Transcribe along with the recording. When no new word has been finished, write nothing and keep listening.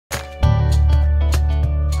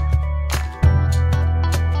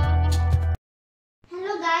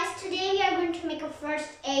first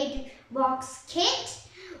aid box kit.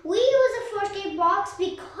 We use a first aid box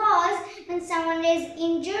because when someone is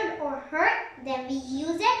injured or hurt, then we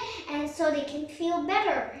use it and so they can feel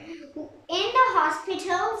better. In the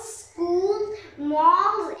hospitals, schools,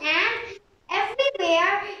 malls and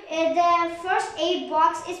everywhere, the first aid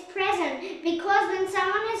box is present because when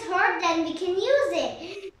someone is hurt, then we can use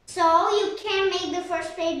it. So you can make the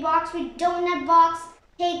first aid box with donut box,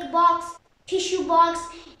 cake box, tissue box,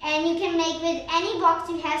 and you can make with any box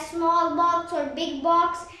you have, small box or big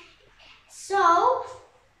box. So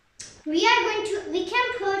we can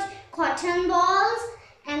put cotton balls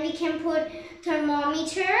and we can put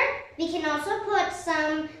thermometer. We can also put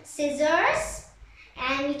some scissors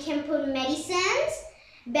and we can put medicines,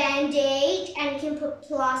 bandage, and we can put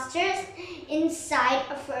plasters inside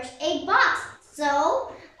a first aid box.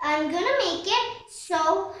 So I'm gonna make it.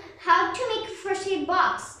 So how to make a first aid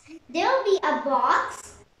box? There will be a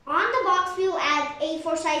box. On the box we will add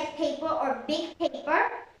A4 size paper or big paper.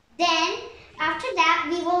 Then after that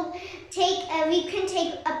we can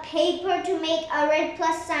take a paper to make a red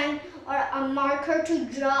plus sign or a marker to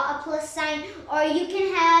draw a plus sign, or you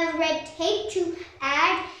can have red tape to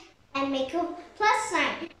add and make a plus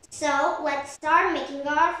sign. So let's start making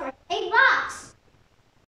our first aid box.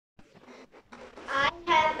 I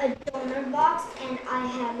have a donor box and I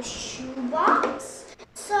have a shoe box.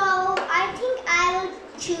 So I think I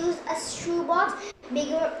will choose a shoe box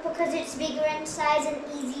bigger because it's bigger in size and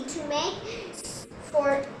easy to make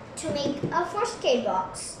to make a first aid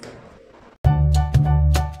box.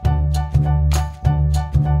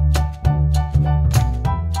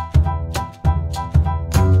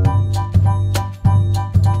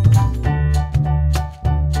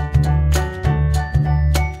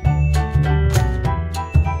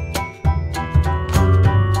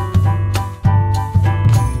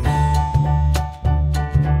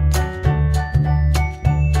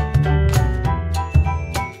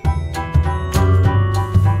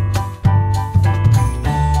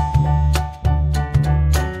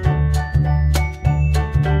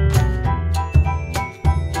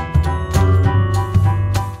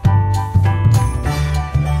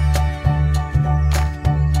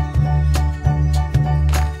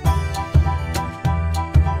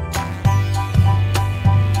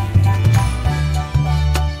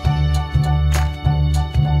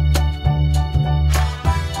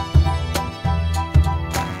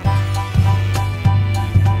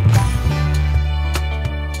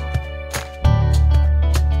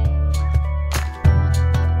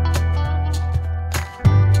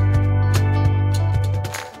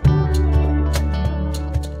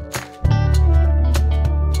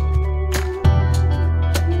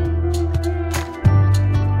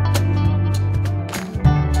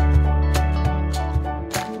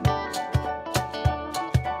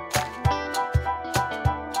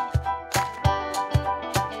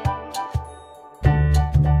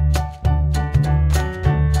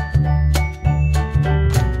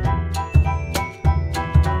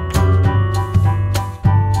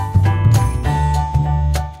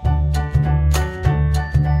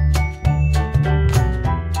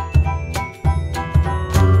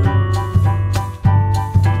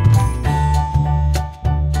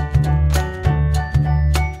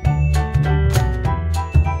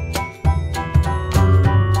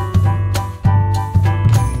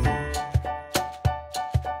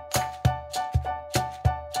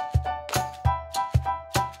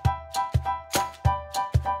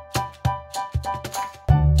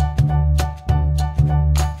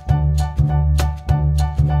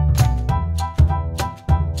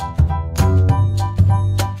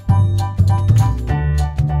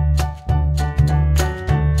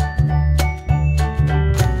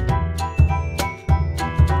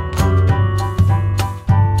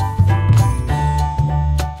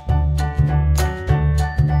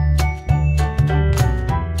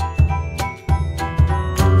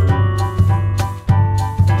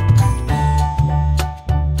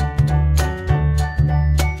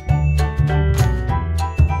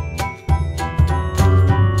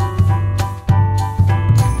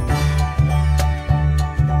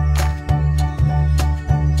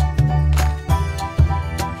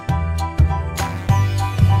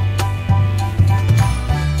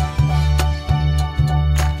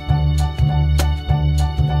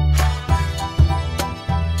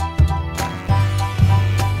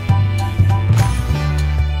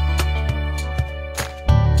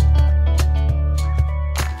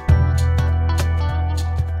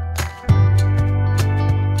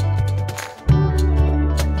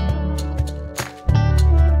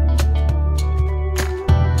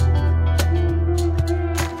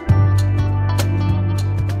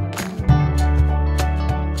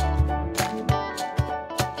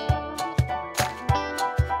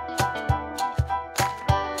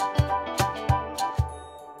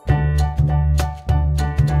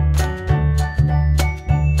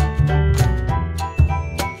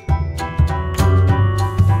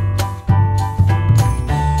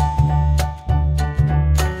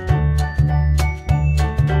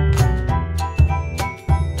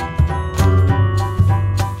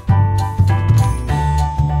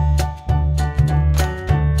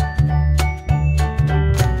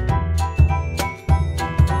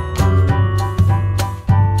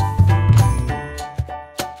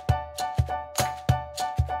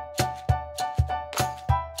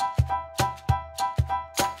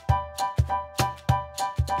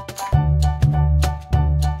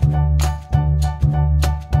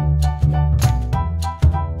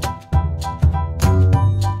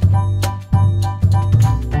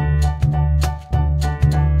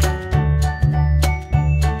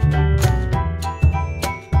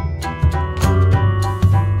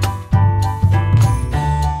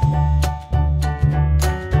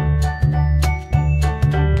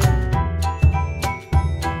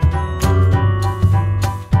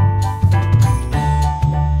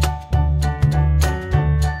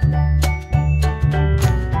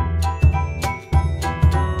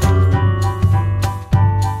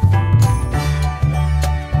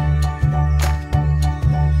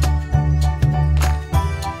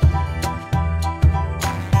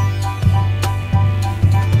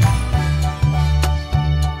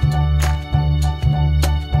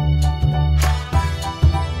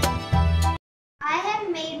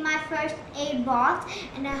 box,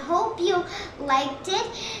 and I hope you liked it.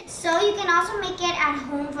 So you can also make it at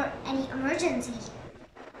home for any emergency.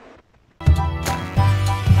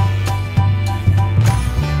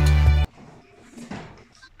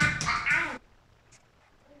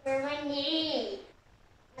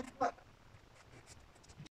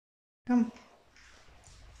 Come.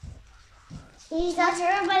 You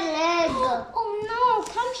touched my leg. Oh no,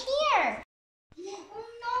 come here. Oh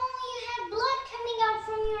no, you have blood coming out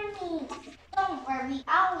from your knee. Don't worry,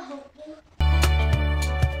 I'll help you.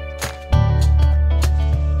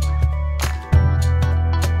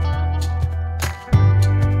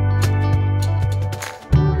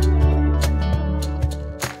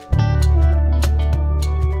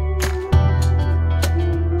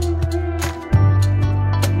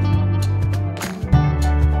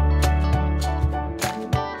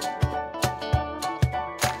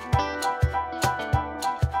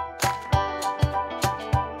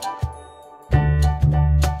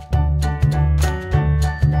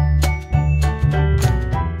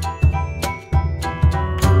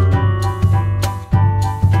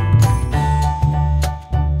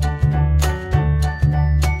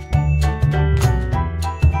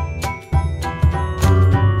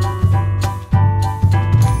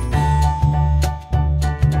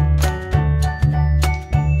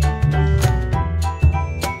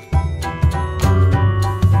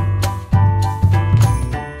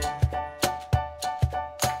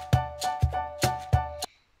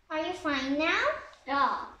 Fine now?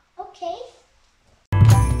 Yeah. Okay.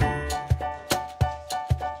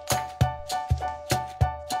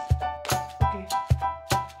 Okay.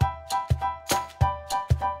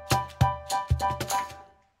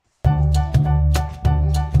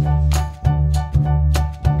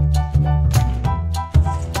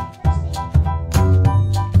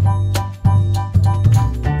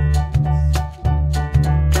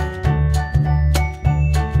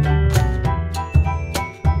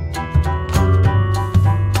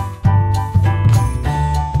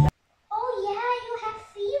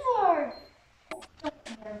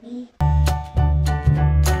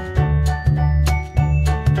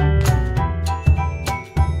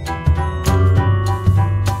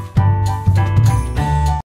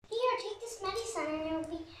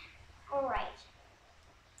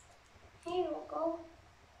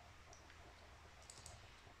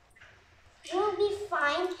 You'll be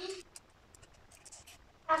fine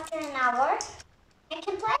after an hour. I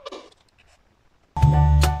can play.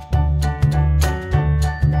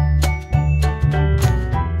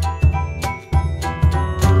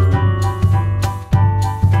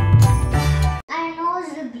 I know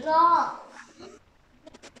the block.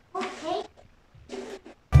 Okay.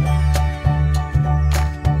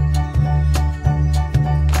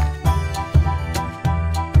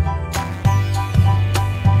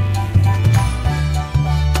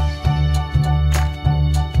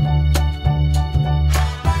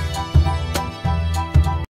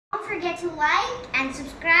 Don't forget to like and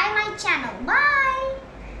subscribe my channel. Bye!